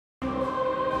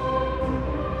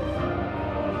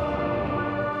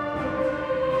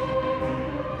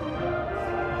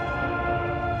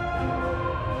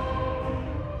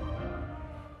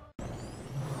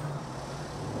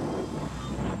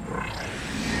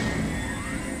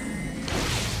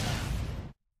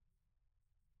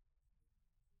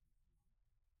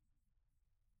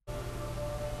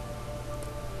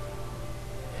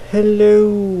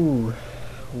Hello,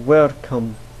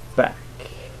 welcome back.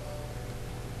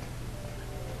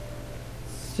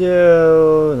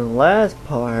 So, the last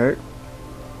part,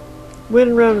 went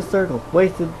around in a circle,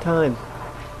 wasted time.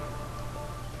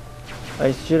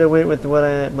 I should have went with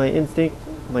my instinct,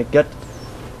 my gut,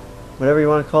 whatever you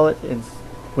want to call it, and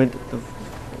went the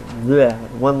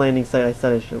one landing site I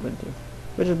said I should have went to,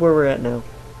 which is where we're at now.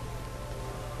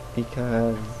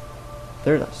 Because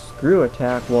there's a screw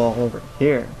attack wall over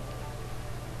here.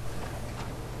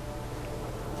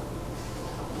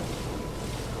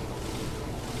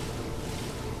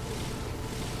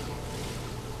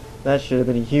 That should have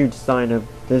been a huge sign of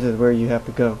this is where you have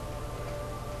to go.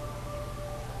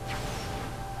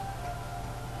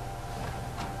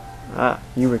 Ah,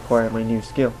 you require my new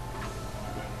skill.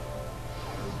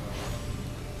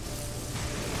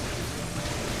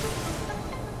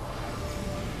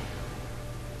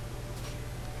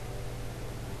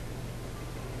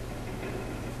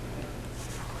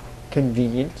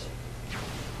 Convenient.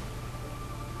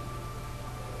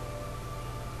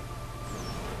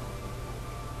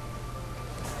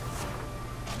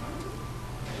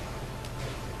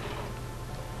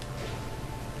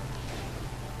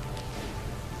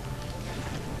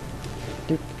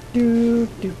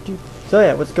 So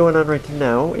yeah, what's going on right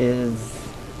now is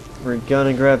we're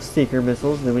gonna grab seeker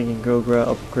missiles, then we can go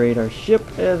upgrade our ship,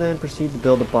 and then proceed to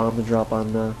build a bomb to drop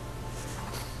on the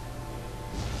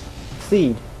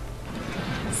seed.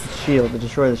 Shield, to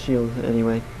destroy the shield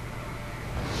anyway.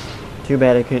 Too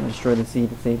bad I couldn't destroy the seed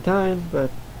at the same time,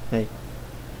 but hey.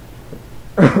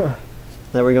 Now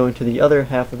we're going to the other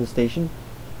half of the station,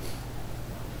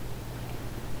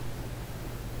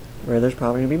 where there's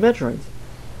probably gonna be Metroids.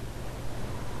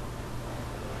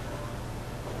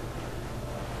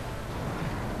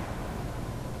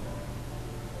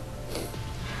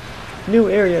 New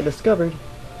area discovered.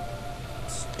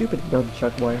 Stupid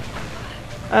nunchuck wire.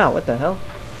 Ow, what the hell?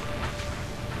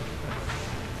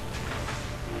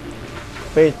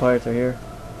 Space pirates are here.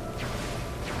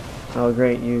 Oh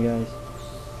great, you guys.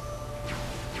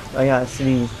 I gotta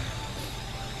sneeze.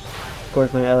 Of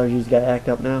course my allergies gotta act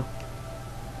up now.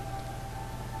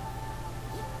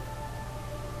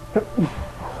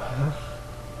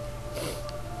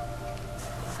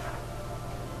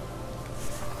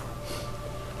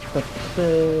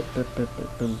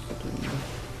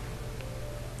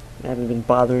 That hasn't been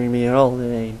bothering me at all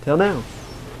today until now.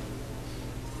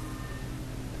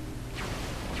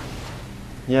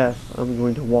 Yes, I'm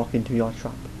going to walk into your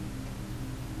shop.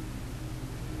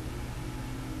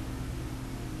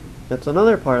 That's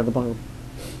another part of the bomb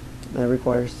that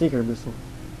requires seeker missile.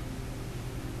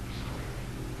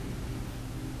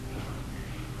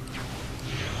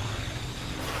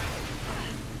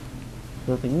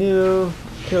 Nothing new.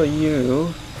 Kill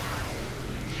you.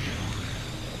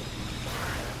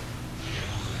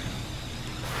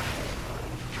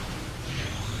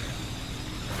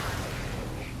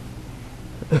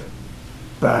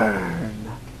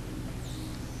 Burn.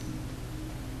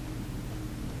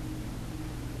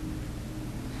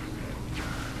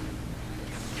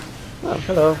 Oh,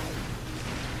 hello.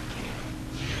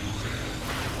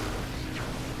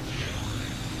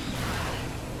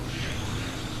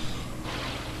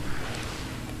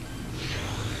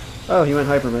 Oh, he went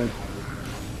hyper mode.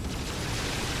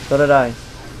 So did I.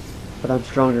 But I'm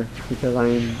stronger because I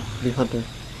am the hunter.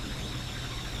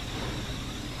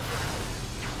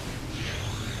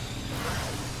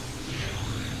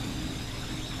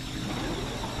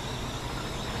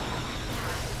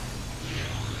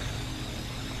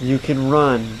 You can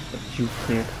run, but you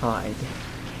can't hide.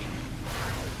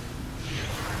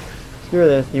 Screw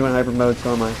this, he went hyper mode,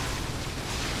 so am I.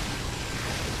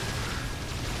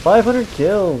 500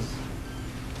 kills!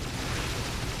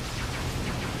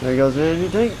 There goes an enemy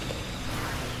tank.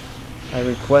 I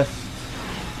request...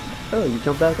 Oh, you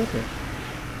jump back up here.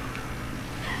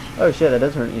 Oh shit, that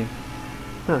does hurt you.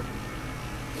 Huh.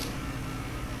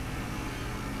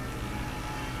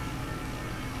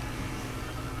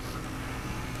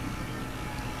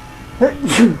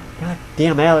 God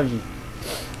damn allergy.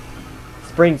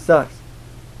 Spring sucks.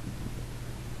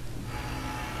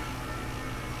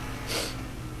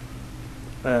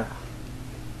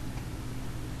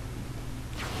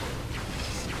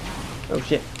 Oh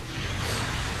shit.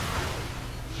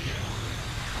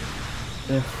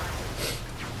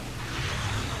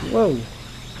 Whoa.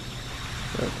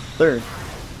 Third.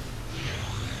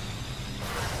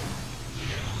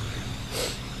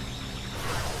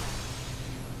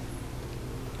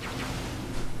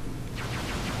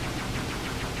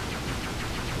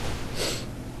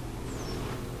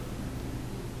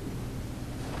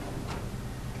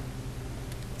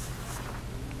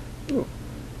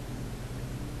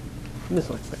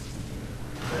 Missile effect.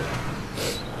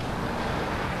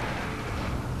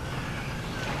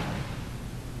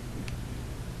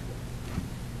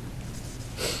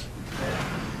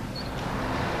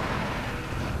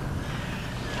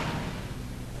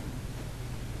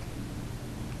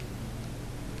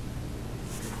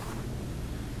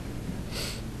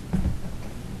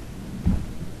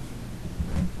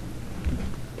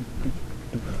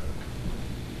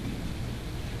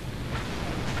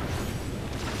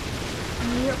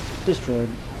 Destroyed.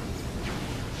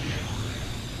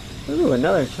 Ooh,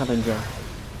 another challenger.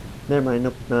 Never mind,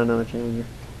 nope, not another challenger.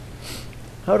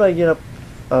 How do I get up?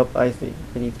 Oh, I see.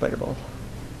 I need Spider Ball.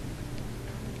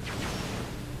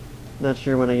 Not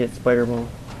sure when I get Spider Ball.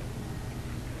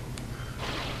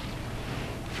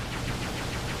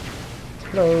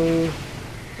 Hello.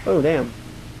 Oh, damn.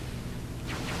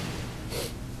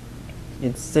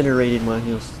 Incinerated while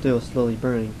he was still slowly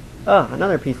burning. Ah,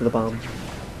 another piece of the bomb.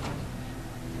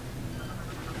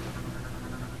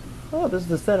 Oh, this is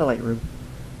the satellite room.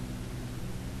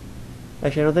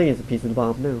 Actually, I don't think it's a piece of the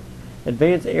bomb, no.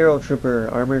 Advanced Aero Trooper,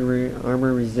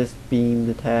 armor resist beam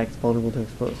attacks vulnerable to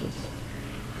explosives.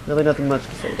 Really nothing much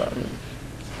to say about him.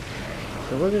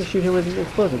 So we're gonna shoot him with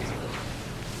explosives.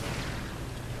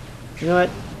 You know what?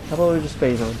 How about we just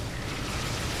phase on?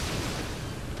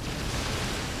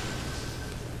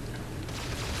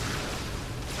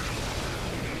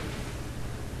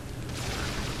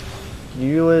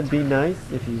 You would be nice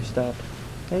if you stopped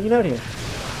hanging out here.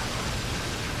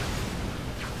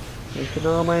 Wasting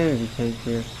all my energy tank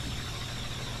here.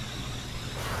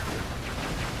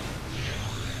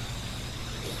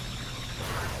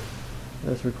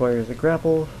 This requires a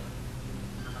grapple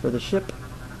for the ship.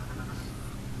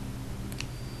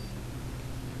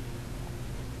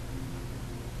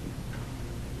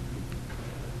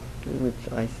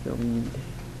 Which I still need.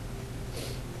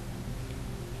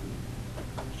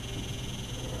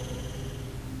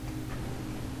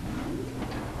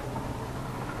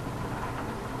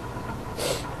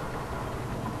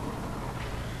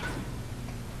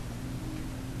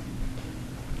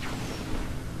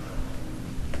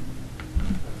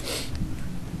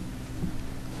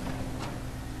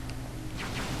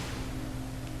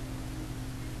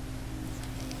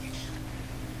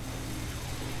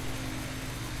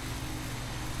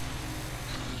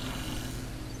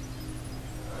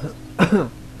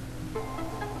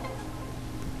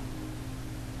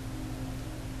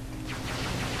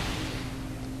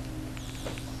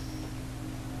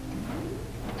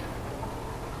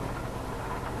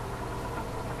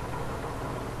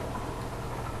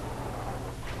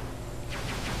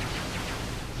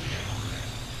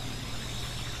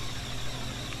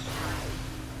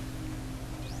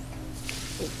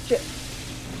 Shit.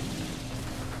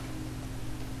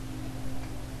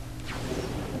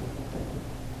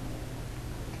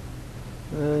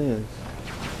 Yes.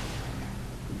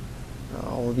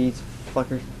 All these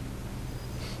fuckers.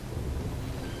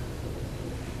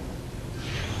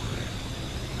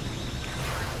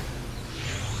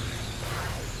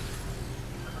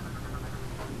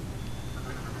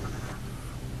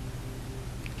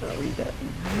 I'll read that.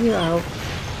 Yeah.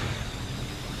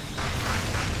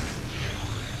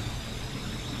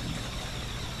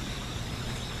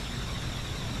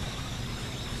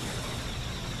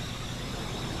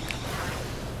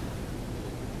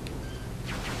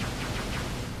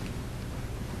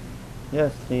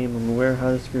 Yes, game, I'm aware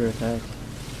how to screw attack.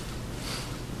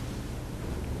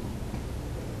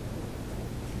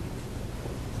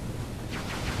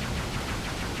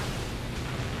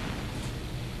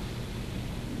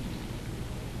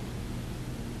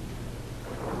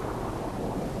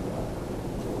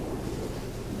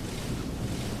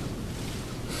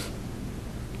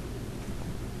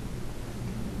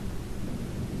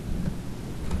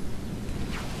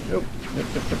 Nope, nope,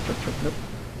 nope, nope, nope, nope, nope.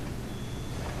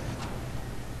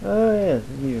 Oh yes,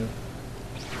 you.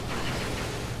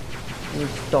 You were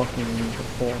stalking me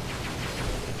before.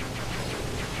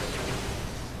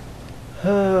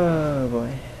 Oh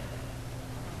boy.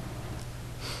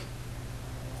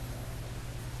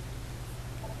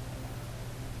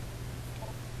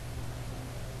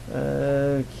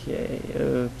 Okay.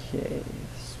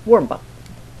 Swarmbot.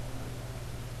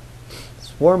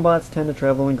 Swarmbots tend to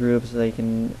travel in groups. They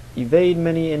can evade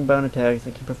many inbound attacks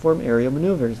and can perform aerial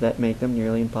maneuvers that make them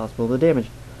nearly impossible to damage.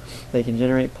 They can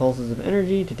generate pulses of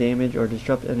energy to damage or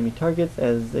disrupt enemy targets.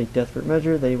 As a desperate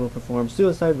measure, they will perform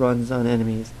suicide runs on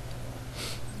enemies.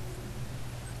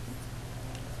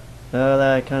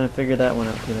 I kind of figured that one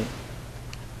out too late.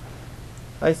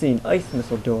 I see an ice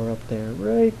missile door up there,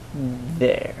 right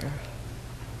there.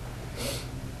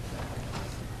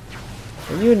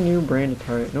 Are you a new brand of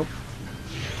target? Nope.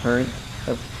 turret.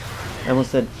 I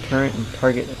almost said turret and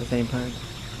target at the same time.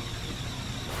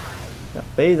 Got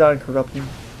Phazon corrupting.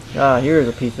 Ah, here's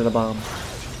a piece of the bomb.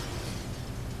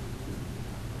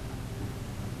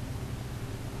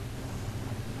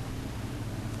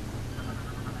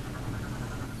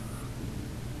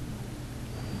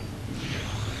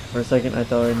 For a second I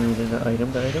thought I needed an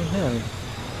item that I don't have.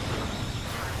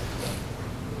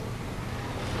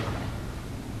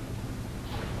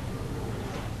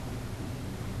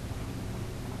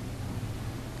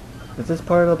 Is this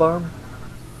part of the bomb?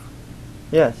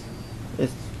 Yes.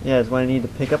 It's when I need to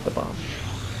pick up the bomb.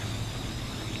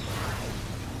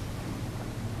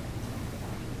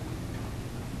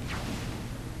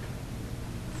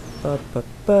 Oh,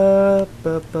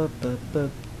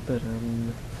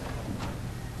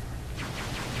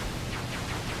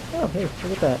 hey,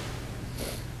 look at that.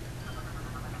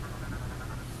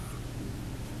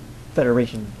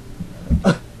 Federation.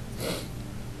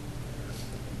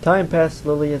 Time passed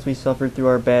slowly as we suffered through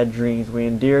our bad dreams. We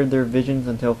endured their visions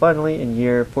until finally, in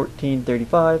year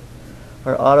 1435,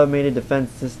 our automated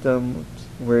defense systems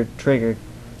were triggered.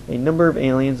 A number of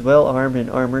aliens, well armed and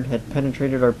armored, had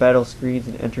penetrated our battle screens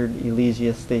and entered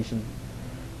Elysia Station.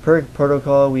 Per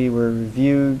protocol, we were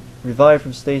revived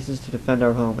from stasis to defend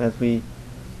our home. As we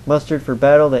mustered for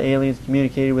battle, the aliens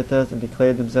communicated with us and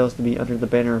declared themselves to be under the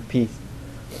banner of peace.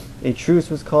 A truce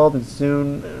was called, and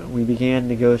soon we began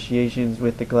negotiations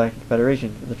with the Galactic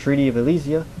Federation. The Treaty of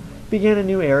Elysia began a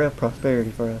new era of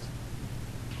prosperity for us.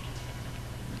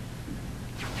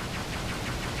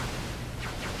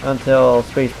 Until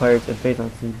space pirates and Phazon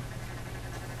Seed.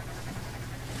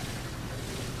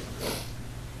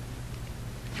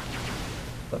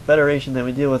 The Federation that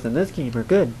we deal with in this game are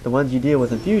good. The ones you deal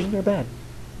with in Fusion are bad.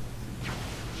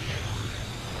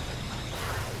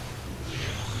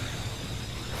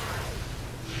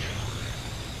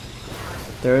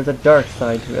 There is a dark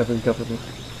side to every government.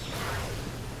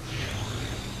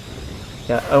 You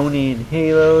got Oni and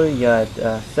Halo, you got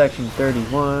Section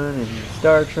 31 and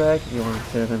Star Trek, if you want to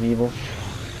consider them evil.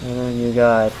 And then you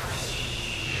got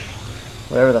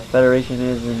whatever the Federation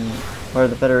is in part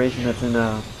of the Federation that's in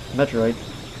Metroid.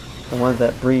 The ones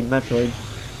that breed Metroid.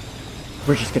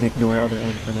 We're just gonna ignore Other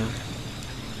M for now.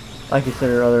 I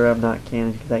consider Other M not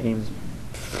canon because that game is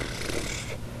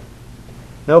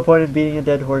no point in beating a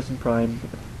dead horse in Prime.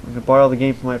 I'm gonna borrow the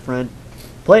game from my friend,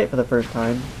 play it for the first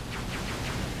time,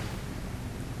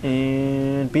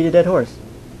 and beat a dead horse.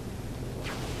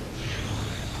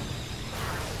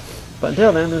 But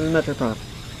until then, this is Metroid Prime.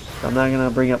 So I'm not gonna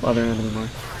bring up Other M anymore,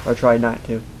 or try not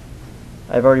to.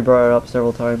 I've already brought it up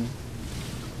several times.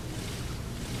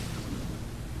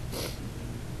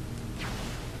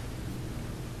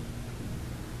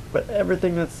 But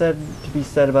everything that's said to be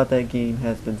said about that game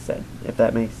has been said, if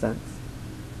that makes sense.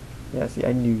 Yeah, see,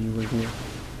 I knew you were here.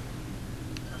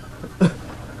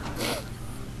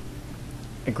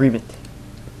 Agreement.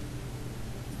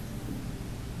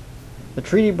 The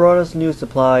treaty brought us new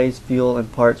supplies, fuel, and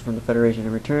parts from the Federation.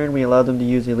 In return, we allowed them to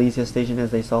use the Elysia Station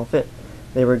as they saw fit.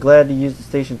 They were glad to use the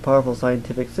station's powerful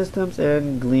scientific systems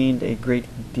and gleaned a great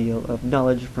deal of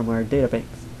knowledge from our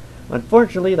databanks.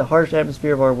 Unfortunately, the harsh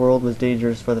atmosphere of our world was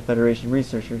dangerous for the Federation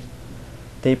researchers.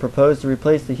 They proposed to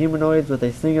replace the humanoids with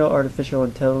a single artificial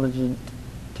intelligence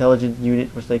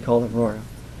unit, which they called Aurora.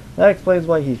 That explains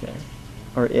why he's there.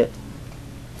 Or it.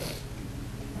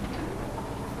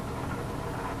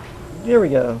 Here we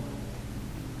go.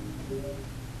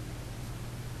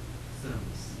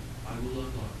 Samus, I will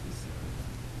unlock this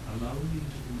area. Allow me to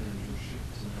command your ship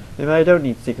tonight. Maybe I don't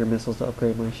need seeker missiles to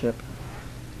upgrade my ship.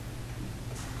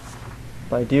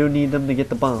 But I do need them to get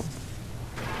the bomb.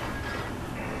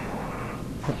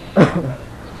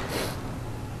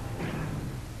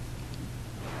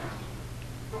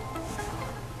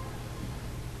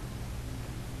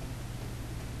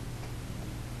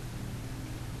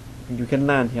 You can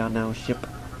land here now, ship.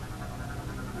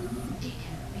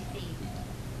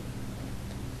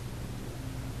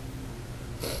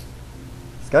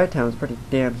 Skytown's pretty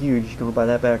damn huge, going by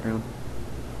that background.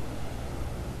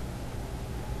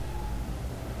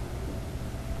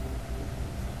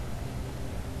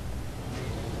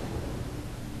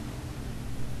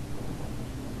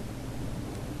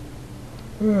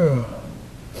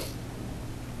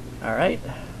 Alright.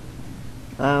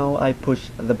 Now I push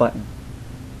the button.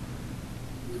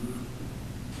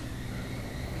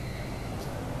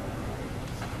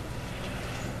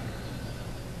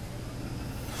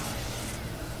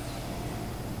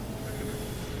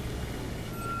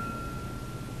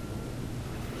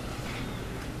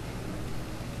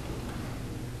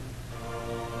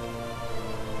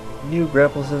 New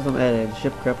grapple system added.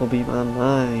 Ship Grapple Beam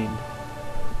online.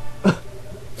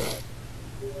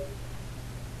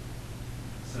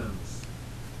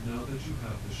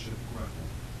 have the ship Grapple,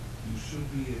 you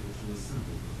should be able to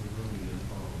assemble the Theronian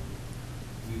bomb.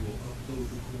 We will upload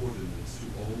the coordinates to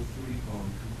all 3 bomb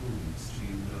components to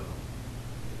you now.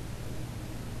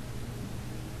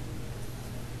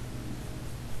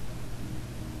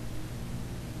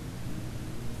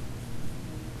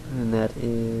 And that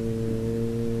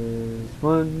is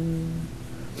 1,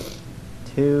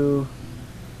 2,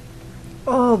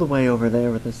 all the way over there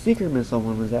where the secret missile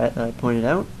one was at that I pointed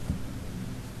out.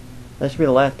 That should be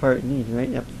the last part you need, right?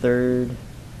 Yep, 3rd.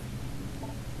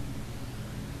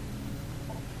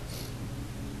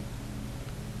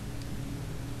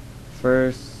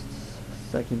 First,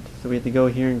 2nd. So we have to go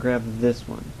here and grab this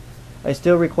one. I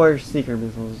still require secret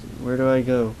missiles. Where do I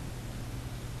go?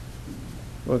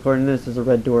 Well, according to this, there's a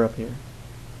red door up here.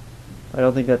 I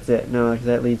don't think that's it. No, because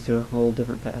that leads to a whole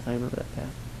different path. I remember that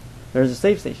path. There's a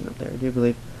save station up there, I do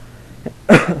believe.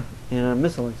 And a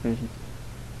missile expansion.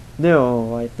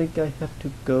 No, I think I have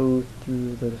to go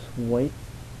through this white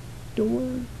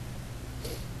door.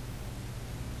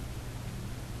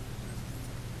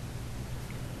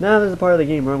 Now there's a part of the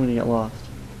game where I'm going to get lost.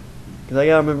 Because I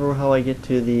gotta remember how I get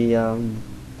to the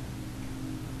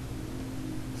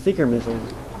seeker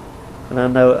missiles. And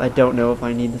I don't know if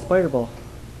I need the spider ball.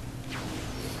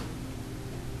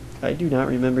 I do not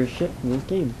remember shit from this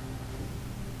game.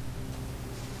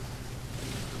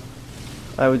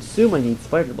 I would assume I need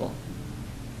spider ball.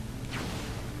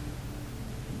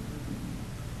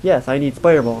 Yes, I need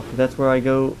spider ball, because that's where I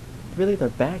go. Really, they're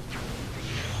back.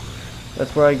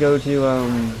 That's where I go to,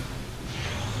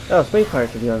 oh, space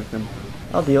pirates are dealing with them.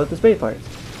 I'll deal with the space pirates.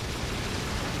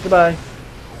 Goodbye.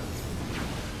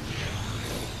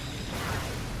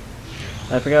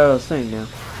 I forgot what I was saying now.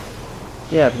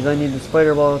 Yeah, because I need the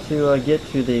spider ball to get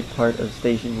to the part of the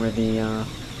station where the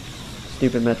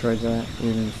stupid Metroids are at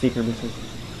in Seeker Missiles.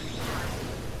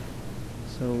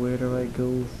 So where do I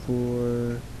go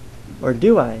for... Or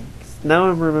do I? 'Cause now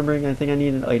I'm remembering I think I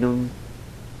need an item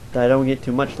that I don't get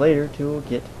to much later to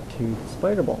get to the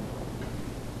spider ball.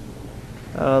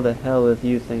 How the hell with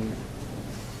you things?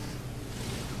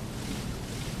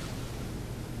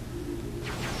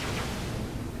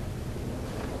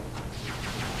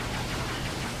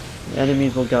 The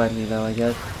enemies will guide me though, I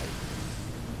guess.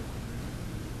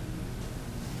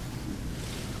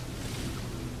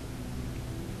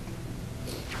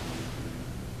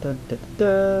 Da, da,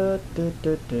 da, da,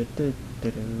 da, da, da, da,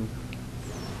 da.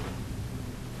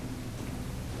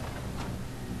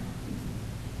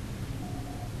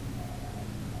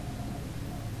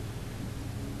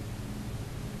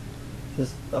 Is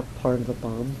this a part of the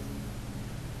bomb?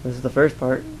 This is the first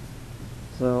part.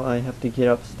 So I have to get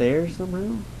upstairs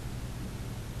somehow?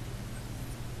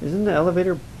 Isn't the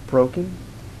elevator broken?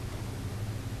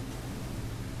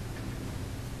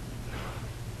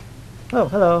 Oh,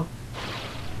 hello.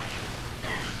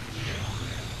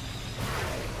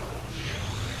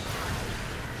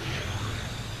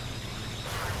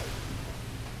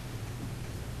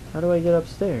 How do I get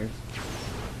upstairs?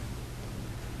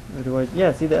 Or do I...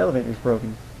 Yeah, see, the elevator's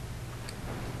broken.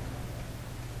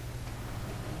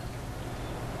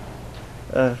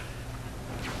 I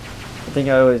think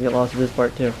I always get lost in this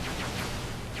part too.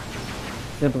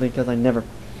 Simply because I never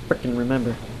frickin'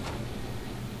 remember.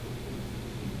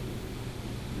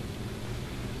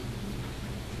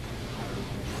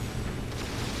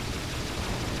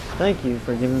 Thank you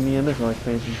for giving me a missile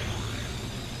expansion.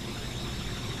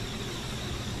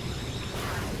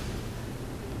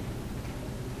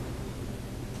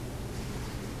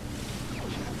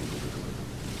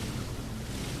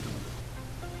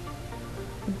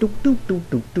 Do do do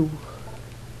do do.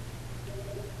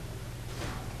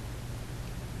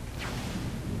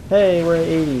 Hey, we're at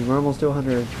 80. We're almost to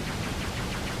 100.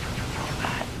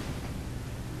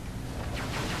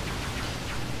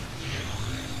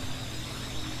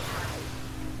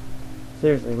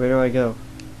 Seriously, where do I go?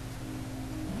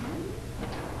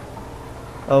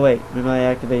 Oh wait, maybe I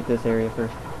activate this area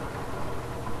first.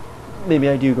 Maybe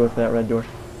I do go for that red door.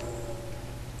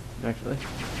 Actually.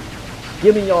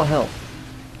 Give me your help.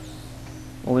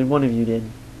 Only one of you did.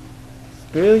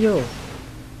 Screw you.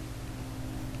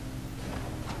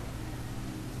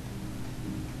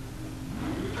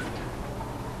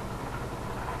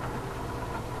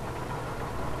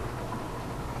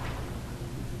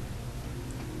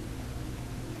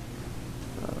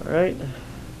 Alright.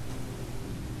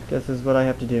 Guess this is what I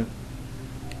have to do.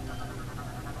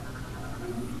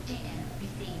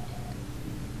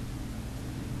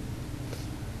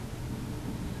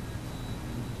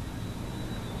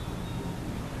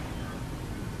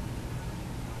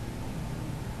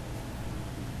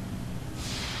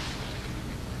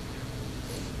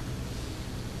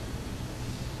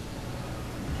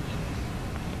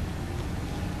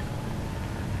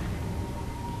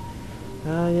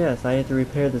 Ah, yes, I had to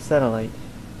repair the satellite.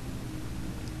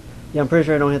 Yeah, I'm pretty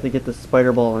sure I don't have to get the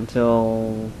spider ball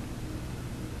until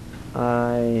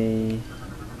I...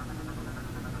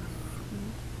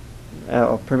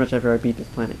 Oh, pretty much after I beat this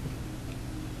planet.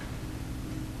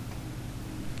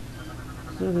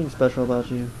 Is there anything special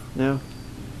about you? No?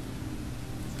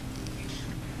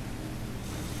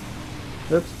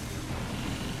 Oops.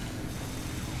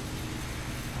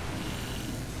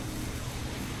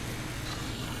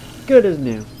 Good as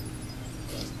new.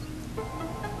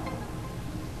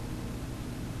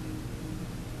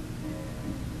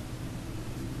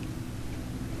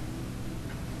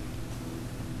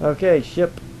 Okay,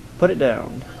 ship. Put it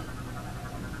down.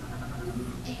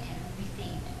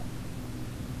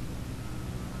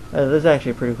 This is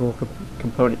actually a pretty cool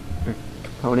component.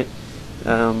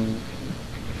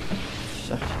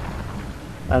 Shucks.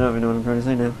 I don't even know what I'm trying to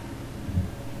say now.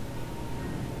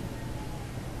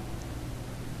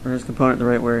 Or is component the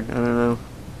right word? I don't know.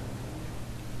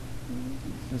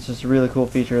 It's just a really cool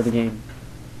feature of the game.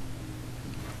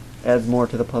 Adds more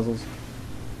to the puzzles.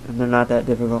 And they're not that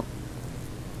difficult.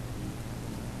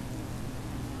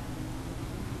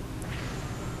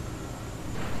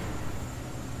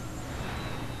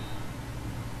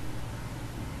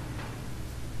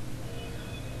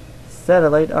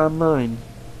 Satellite online.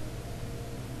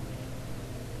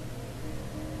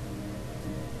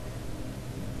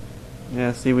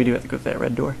 Yeah, see, we do have to go through that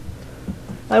red door.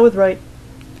 I was right.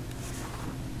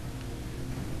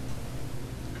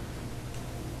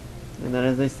 And that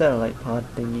is a satellite pod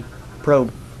thingy.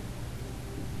 Probe.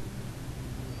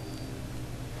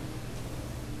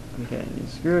 Okay, I need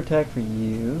screw attack for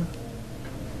you.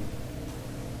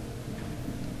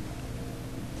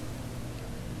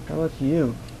 How about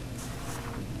you?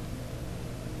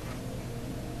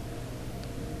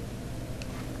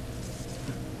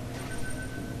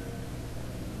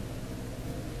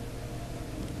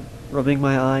 Rubbing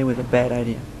my eye was a bad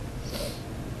idea.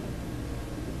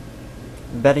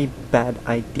 Very bad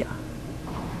idea.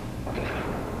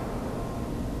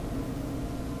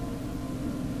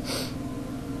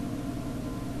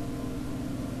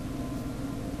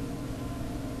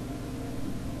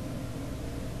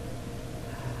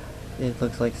 It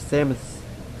looks like Samus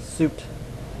suit.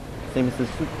 Samus's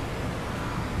suit.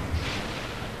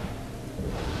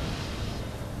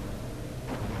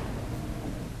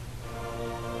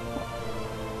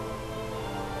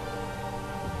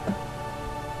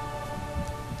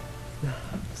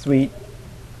 Sweet.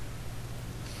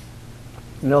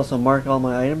 And also mark all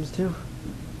my items too.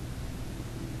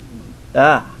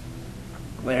 Ah!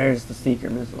 There's the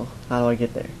secret missile. How do I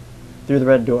get there? Through the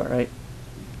red door, right?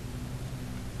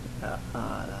 No.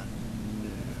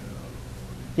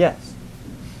 Yes.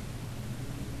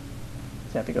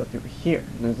 Just have to go through here.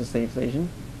 And there's the save station.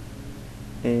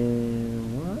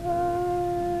 And what?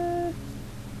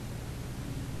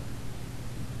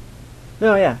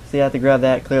 No, yeah. See, I have to grab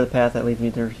that, clear the path that leads me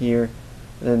to here.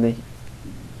 And then they...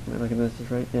 Am I looking at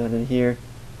this right? Yeah, and then here.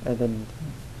 And then...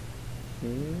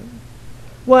 Here.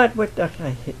 What? What? I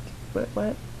hit...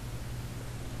 What?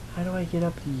 How do I get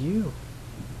up to you?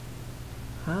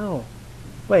 How?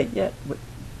 Wait, yeah. Wait.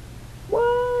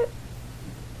 What?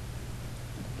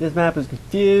 This map is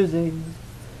confusing.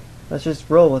 Let's just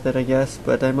roll with it, I guess.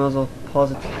 But I might as well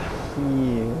pause it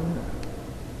here.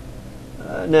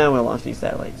 Now we'll launch these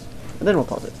satellites. And then we'll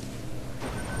pause it.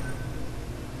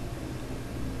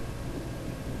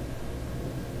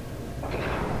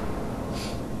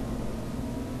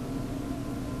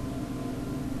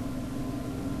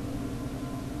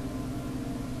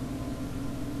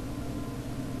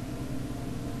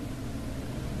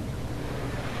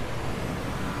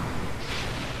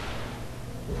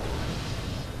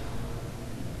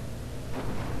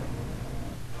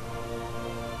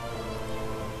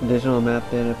 Additional map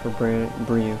data for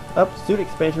Brio. Up, suit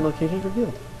expansion locations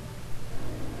revealed.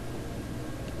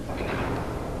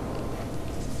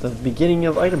 The beginning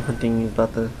of item hunting is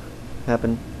about to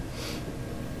happen.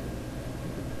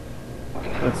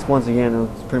 Let's once again,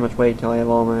 let's pretty much wait until I have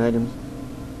all my items.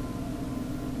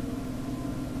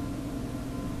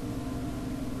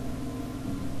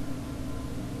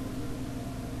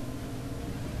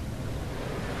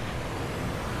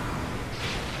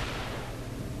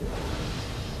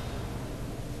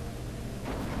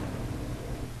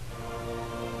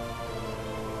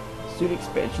 Suit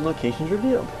expansion locations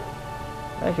revealed.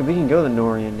 Actually, we can go to the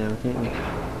Norian now, can't we?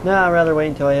 Nah, I'd rather wait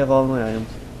until I have all my items.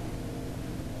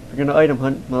 If you're gonna item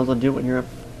hunt, might as well do it when you're up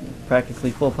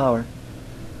practically full power.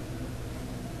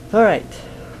 Alright.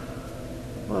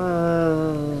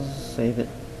 Save it.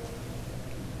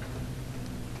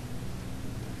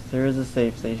 There is a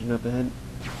save station up ahead.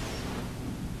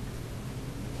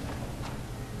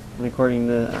 And according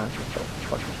to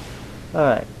fuck.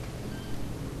 Alright.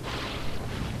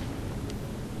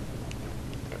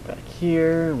 Go back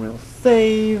here and we'll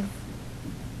save.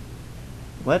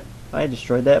 What? I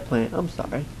destroyed that plant. I'm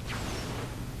sorry.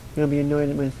 I'm gonna be annoyed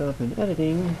at myself in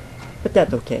editing, but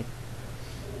that's okay.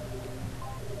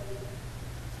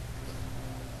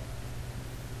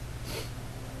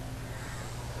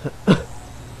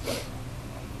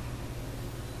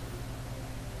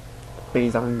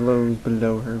 Phazon glows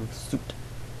below her suit.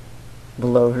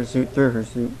 Below her suit, through her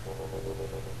suit.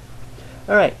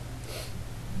 Alright.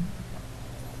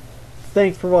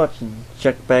 Thanks for watching.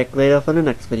 Check back later for the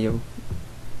next video.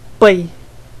 Bye!